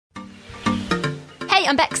Hey,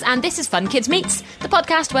 I'm Bex, and this is Fun Kids Meets, the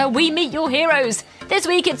podcast where we meet your heroes. This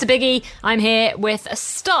week it's a biggie. I'm here with a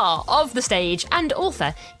star of the stage and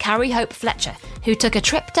author, Carrie Hope Fletcher, who took a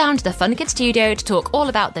trip down to the Fun Kids studio to talk all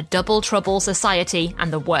about the Double Trouble Society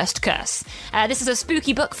and the Worst Curse. This is a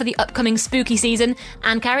spooky book for the upcoming spooky season,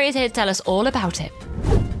 and Carrie is here to tell us all about it.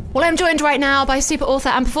 Well, I'm joined right now by super author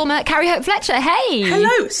and performer Carrie Hope Fletcher. Hey!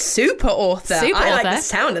 Hello, super author. Super I author. like the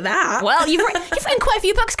sound of that. Well, you've written quite a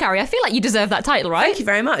few books, Carrie. I feel like you deserve that title, right? Thank you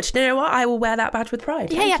very much. You know what? I will wear that badge with pride.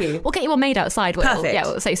 Thank you. We'll get you one made outside. Perfect.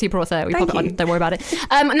 We'll say super author. We Thank pop it on. Don't worry about it.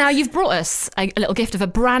 Now, you've brought us a little gift of a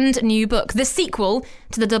brand new book, the sequel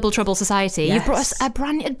to the Double Trouble Society. Yes. You've brought us a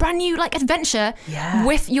brand new adventure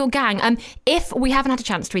with your gang. If we haven't had a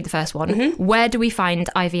chance to read the first one, where do we find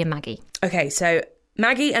Ivy and Maggie? Okay, so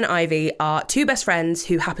Maggie and Ivy are two best friends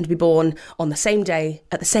who happen to be born on the same day,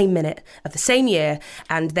 at the same minute, of the same year,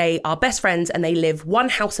 and they are best friends and they live one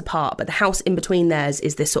house apart, but the house in between theirs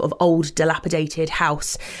is this sort of old, dilapidated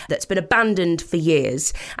house that's been abandoned for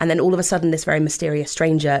years. And then all of a sudden, this very mysterious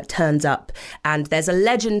stranger turns up, and there's a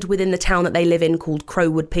legend within the town that they live in called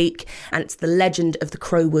Crowwood Peak, and it's the legend of the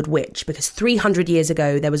Crowwood Witch, because 300 years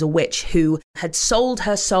ago, there was a witch who had sold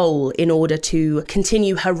her soul in order to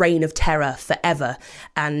continue her reign of terror forever.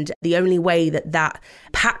 And the only way that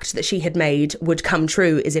pact that she had made would come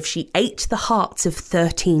true is if she ate the hearts of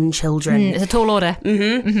 13 children. It's a tall order.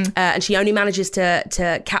 And she only manages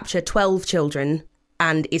to capture 12 children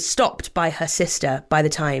and is stopped by her sister by the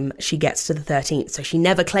time she gets to the 13th. So she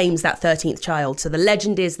never claims that 13th child. So the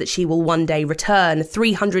legend is that she will one day return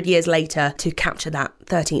 300 years later to capture that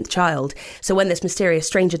 13th child. So when this mysterious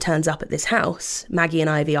stranger turns up at this house, Maggie and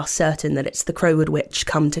Ivy are certain that it's the Crowwood Witch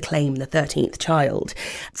come to claim the 13th child.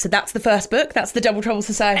 So that's the first book. That's the Double Trouble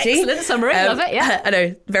Society. Excellent summary. Love it, yeah. I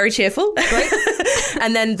know, very cheerful. Great.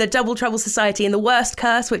 And then the Double Trouble Society and the Worst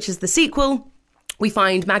Curse, which is the sequel. We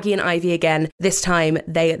find Maggie and Ivy again. This time,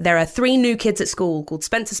 there are 3 new kids at school called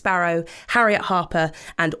Spencer Sparrow, Harriet Harper,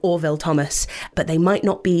 and Orville Thomas. But they might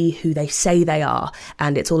not be who they say they are.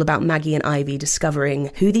 And it's all about Maggie and Ivy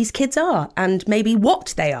discovering who these kids are and maybe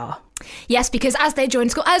what they are. Yes, because as they join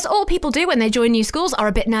school, as all people do when they join new schools, are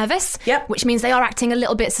a bit nervous. Yep. Which means they are acting a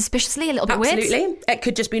little bit suspiciously, a little bit weird. Absolutely. It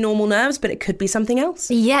could just be normal nerves, but it could be something else.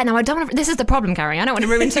 Yeah, now I don't want to, this is the problem, Carrie. I don't want to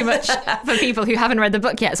ruin too much for people who haven't read the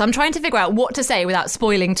book yet. So I'm trying to figure out what to say without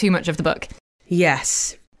spoiling too much of the book.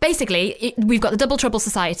 Yes. Basically, we've got the Double Trouble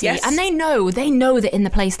Society, yes. and they know that in the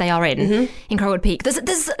place they are in Crowwood Peak, there's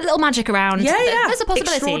a little magic around. Yeah. There's a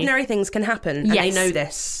possibility. Extraordinary things can happen, and yes. they know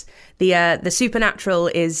this. The supernatural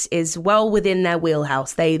is well within their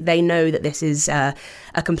wheelhouse. They know that this is a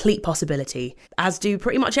complete possibility, as do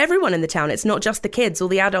pretty much everyone in the town. It's not just the kids. All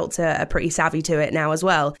the adults are pretty savvy to it now as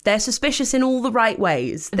well. They're suspicious in all the right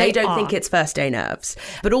ways. They don't think it's first day nerves.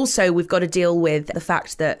 But also we've got to deal with the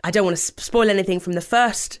fact that I don't want to spoil anything from the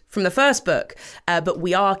first book, but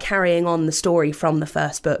we are carrying on the story from the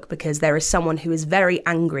first book because there is someone who is very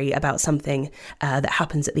angry about something that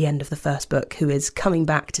happens at the end of the first book who is coming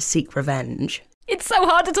back to seek revenge. It's so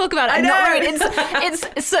hard to talk about it. I know.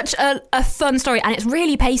 It's such a fun story, and it's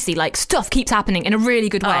really pacey. Like, stuff keeps happening in a really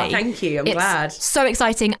good way. Oh, thank you. I'm glad. So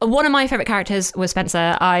exciting. One of my favourite characters was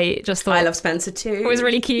Spencer. I just thought... I love Spencer too. It was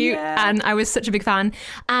really cute, and I was such a big fan.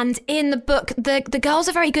 And in the book, the girls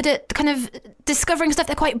are very good at kind of discovering stuff.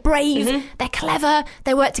 They're quite brave. They're clever.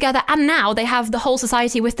 They work together. And now they have the whole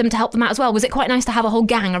society with them to help them out as well. Was it quite nice to have a whole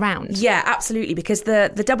gang around? Yeah, absolutely. Because the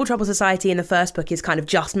Double Trouble Society in the first book is kind of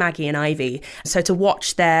just Maggie and Ivy. So to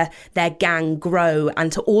watch their gang grow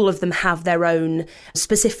and to all of them have their own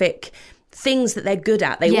specific things that they're good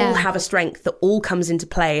at. They all have a strength that all comes into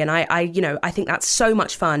play. And I think that's so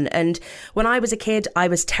much fun. And when I was a kid, I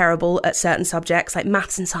was terrible at certain subjects like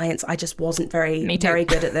maths and science. I just wasn't very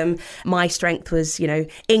good at them. My strength was,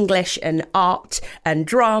 English and art and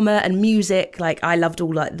drama and music. Like I loved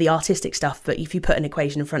all the artistic stuff. But if you put an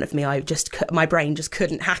equation in front of me, my brain just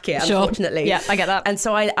couldn't hack it, unfortunately. Yeah, I get that. And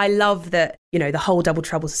so I love that, the whole Double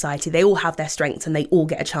Trouble Society, they all have their strengths and they all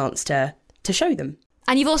get a chance to show them.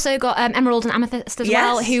 And you've also got Emerald and Amethyst as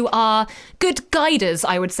well, who are good guiders,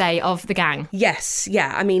 I would say, of the gang. Yes,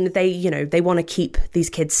 yeah. I mean, they want to keep these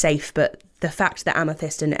kids safe, but the fact that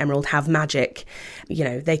Amethyst and Emerald have magic,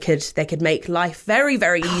 they could make life very,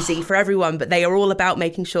 very easy for everyone, but they are all about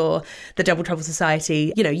making sure the Double Trouble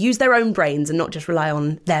Society, use their own brains and not just rely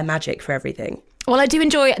on their magic for everything. Well, I do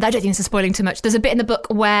enjoy, I don't think this is spoiling too much, there's a bit in the book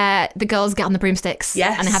where the girls get on the broomsticks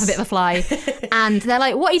and have a bit of a fly. And they're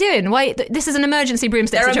like, what are you doing? Why? This is an emergency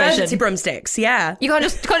broomstick situation. They're emergency broomsticks, yeah. You can't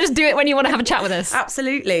just do it when you want to have a chat with us.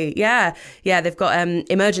 Absolutely, yeah. Yeah, they've got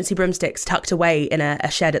emergency broomsticks tucked away in a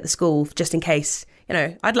shed at the school just in case.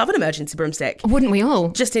 I'd love an emergency broomstick. Wouldn't we all?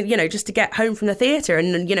 Just to get home from the theatre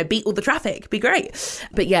and, beat all the traffic. Be great.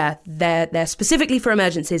 But yeah, they're specifically for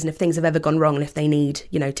emergencies and if things have ever gone wrong and if they need,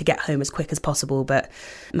 to get home as quick as possible. But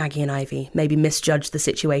Maggie and Ivy maybe misjudged the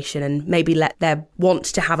situation and maybe let their want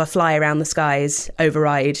to have a fly around the skies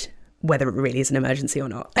override whether it really is an emergency or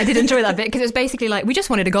not. I did enjoy that bit because it was basically like we just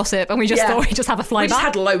wanted to gossip and we just thought we'd just have a fly we back. We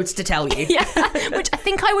just had loads to tell you. Yeah, which I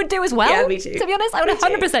think I would do as well. Yeah, me too. To be honest, I would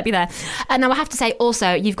 100% be there. And now I have to say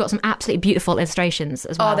also, you've got some absolutely beautiful illustrations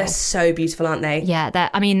as well. Oh, they're so beautiful, aren't they? Yeah, they're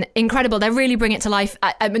incredible. They really bring it to life.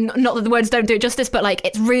 I mean, not that the words don't do it justice, but like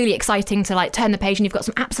it's really exciting to like turn the page and you've got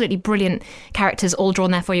some absolutely brilliant characters all drawn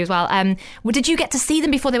there for you as well. Did you get to see them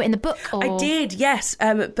before they were in the book? Or? I did, yes.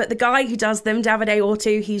 But the guy who does them, Davide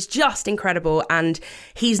Ortu, he's just incredible. And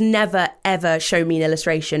he's never, ever shown me an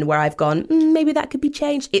illustration where I've gone, maybe that could be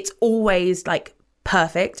changed. It's always like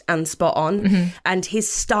perfect and spot on. Mm-hmm. And his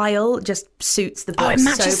style just suits the book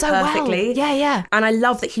so perfectly. Well. Yeah. And I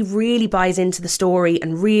love that he really buys into the story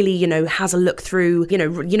and really, has a look through,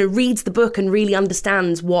 reads the book and really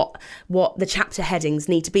understands what the chapter headings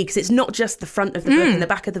need to be. Because it's not just the front of the book and the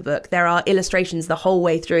back of the book. There are illustrations the whole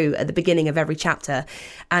way through at the beginning of every chapter.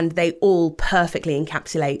 And they all perfectly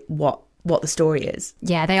encapsulate what the story is.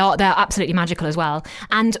 Yeah, they're absolutely magical as well.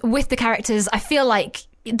 And with the characters, I feel like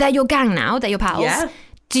they're your gang now, they're your pals. Yeah.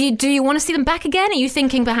 Do you want to see them back again? Are you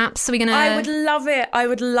thinking perhaps we're going to... I would love it. I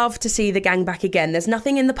would love to see the gang back again. There's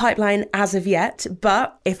nothing in the pipeline as of yet,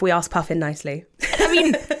 but if we ask Puffin nicely. I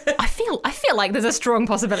mean, I feel like there's a strong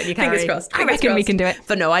possibility, Carrie. Fingers crossed. I reckon we can do it.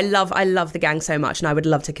 But no, I love the gang so much and I would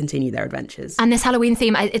love to continue their adventures. And this Halloween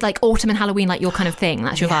theme, it's like autumn and Halloween, like your kind of thing.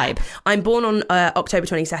 That's your vibe. I'm born on October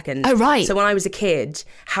 22nd. Oh, right. So when I was a kid,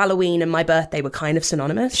 Halloween and my birthday were kind of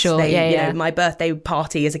synonymous. Sure, My birthday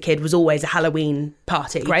party as a kid was always a Halloween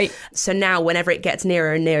party. Great. So now whenever it gets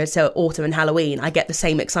nearer and nearer to autumn and Halloween, I get the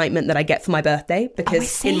same excitement that I get for my birthday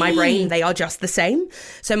because in my brain they are just the same.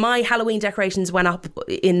 So my Halloween decorations went up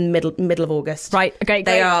in middle of August. Right, okay,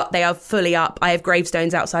 They are fully up. I have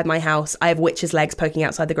gravestones outside my house. I have witches' legs poking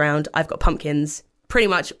outside the ground. I've got pumpkins pretty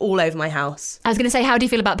much all over my house. I was going to say, how do you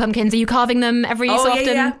feel about pumpkins? Are you carving them every so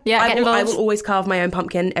often? Yeah, I will always carve my own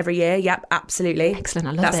pumpkin every year. Yep, absolutely. Excellent,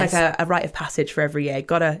 I love this. That's like a rite of passage for every year. You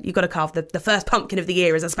gotta carve the first pumpkin of the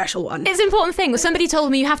year as a special one. It's an important thing. Somebody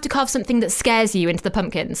told me you have to carve something that scares you into the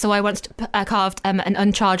pumpkin. So I once carved an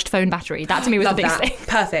uncharged phone battery. That to me was the biggest thing.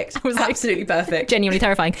 Perfect. I was absolutely perfect. Genuinely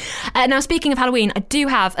terrifying. Now, speaking of Halloween, I do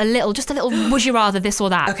have a little would you rather this or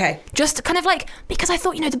that. Okay. Just kind of like, because I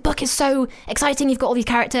thought, the book is so exciting. You've got all these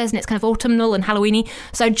characters and it's kind of autumnal and Halloweeny.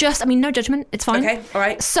 So no judgment. It's fine. Okay, all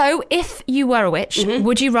right. So if you were a witch,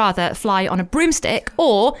 would you rather fly on a broomstick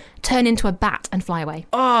or turn into a bat and fly away?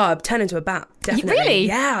 Oh, turn into a bat, definitely. Really?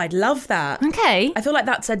 Yeah, I'd love that. Okay. I feel like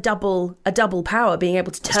that's a double power, being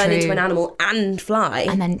able to turn into an animal and fly.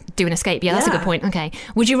 And then do an escape. Yeah, that's a good point. Okay.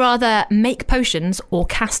 Would you rather make potions or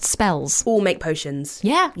cast spells? Or make potions.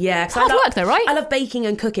 Yeah. Yeah. Hard work though, right? I love baking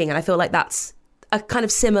and cooking and I feel like that's a kind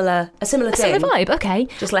of similar thing. Similar vibe, okay.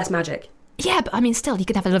 Just less magic. Yeah, but I mean, still, you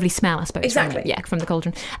could have a lovely smell, I suppose. Exactly. From the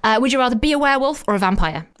cauldron. Would you rather be a werewolf or a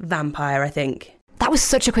vampire? Vampire, I think. That was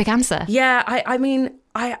such a quick answer. Yeah, I mean,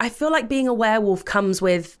 I feel like being a werewolf comes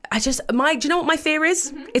with... do you know what my fear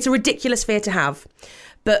is? Mm-hmm. It's a ridiculous fear to have.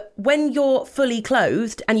 But when you're fully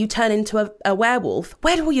clothed and you turn into a werewolf,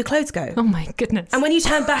 where do all your clothes go? Oh my goodness. And when you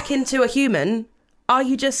turn back into a human, are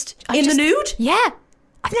you just the nude? Yeah.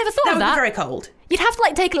 I've never thought of that. That would be very cold. You'd have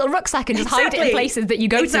to take a little rucksack and just hide it in places that you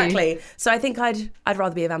go to. Exactly. So I think I'd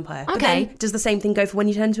rather be a vampire. Okay. But then, does the same thing go for when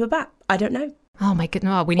you turn into a bat? I don't know. Oh my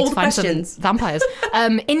goodness, we need to find some vampires.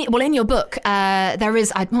 In your book, there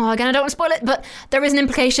is, again, I don't want to spoil it, but there is an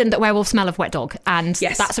implication that werewolves smell of wet dog. And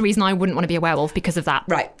that's the reason I wouldn't want to be a werewolf because of that.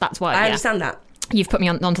 Right. That's why. I understand that. You've put me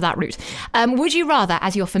onto that route. Would you rather,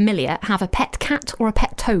 as your familiar, have a pet cat or a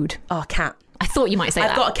pet toad? Oh, cat. I thought you might say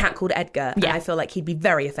that. I've got a cat called Edgar, and I feel like he'd be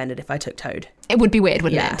very offended if I took Toad. It would be weird,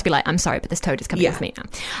 wouldn't it? To be like, I'm sorry, but this Toad is coming with me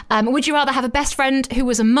now. Would you rather have a best friend who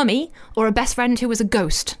was a mummy or a best friend who was a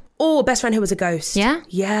ghost? Or a best friend who was a ghost. Yeah?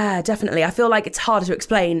 Yeah, definitely. I feel like it's harder to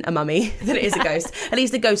explain a mummy than it is a ghost. At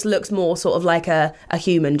least the ghost looks more sort of like a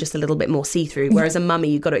human, just a little bit more see-through. Whereas a mummy,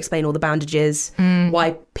 you've got to explain all the bandages,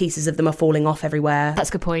 why pieces of them are falling off everywhere. That's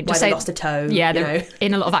a good point. Why they lost a toe. Yeah, they're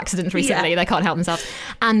in a lot of accidents recently. They can't help themselves.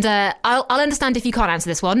 And I'll understand if you can't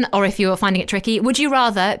answer this one or if you're finding it tricky. Would you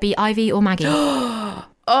rather be Ivy or Maggie?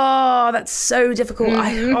 Oh, that's so difficult.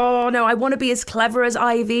 I want to be as clever as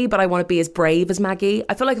Ivy, but I want to be as brave as Maggie.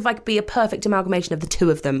 I feel like if I could be a perfect amalgamation of the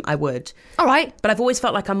two of them, I would. All right. But I've always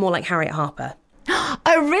felt like I'm more like Harriet Harper. Oh,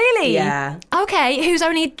 really? Yeah. Okay, who's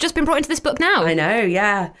only just been brought into this book now? I know,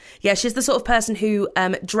 yeah. Yeah, she's the sort of person who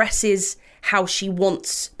dresses how she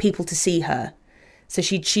wants people to see her. So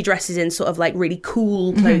she dresses in sort of like really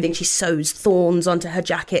cool clothing. She sews thorns onto her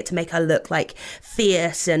jacket to make her look like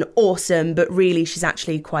fierce and awesome, but really she's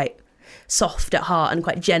actually quite soft at heart and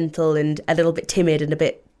quite gentle and a little bit timid and a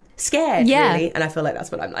bit scared, really. And I feel like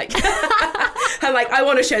that's what I'm like. I'm like, I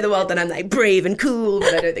want to show the world that I'm like brave and cool,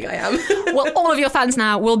 but I don't think I am. Well, all of your fans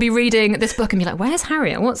now will be reading this book and be like, where's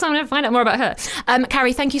Harriet? What's I'm going to find out more about her?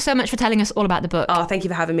 Carrie, thank you so much for telling us all about the book. Oh, thank you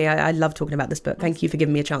for having me. I love talking about this book. Thank you for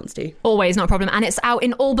giving me a chance to. Always, not a problem. And it's out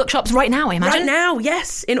in all bookshops right now, I imagine. Right now,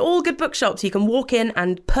 yes. In all good bookshops. You can walk in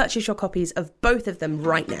and purchase your copies of both of them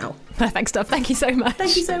right now. Perfect stuff. Thank you so much.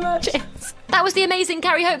 Thank you so much. Cheers. That was the amazing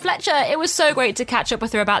Carrie Hope Fletcher. It was so great to catch up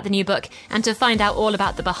with her about the new book and to find out all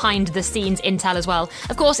about the behind-the-scenes intel as well.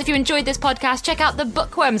 Of course, if you enjoyed this podcast, check out the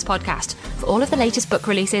Bookworms podcast for all of the latest book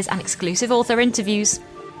releases and exclusive author interviews.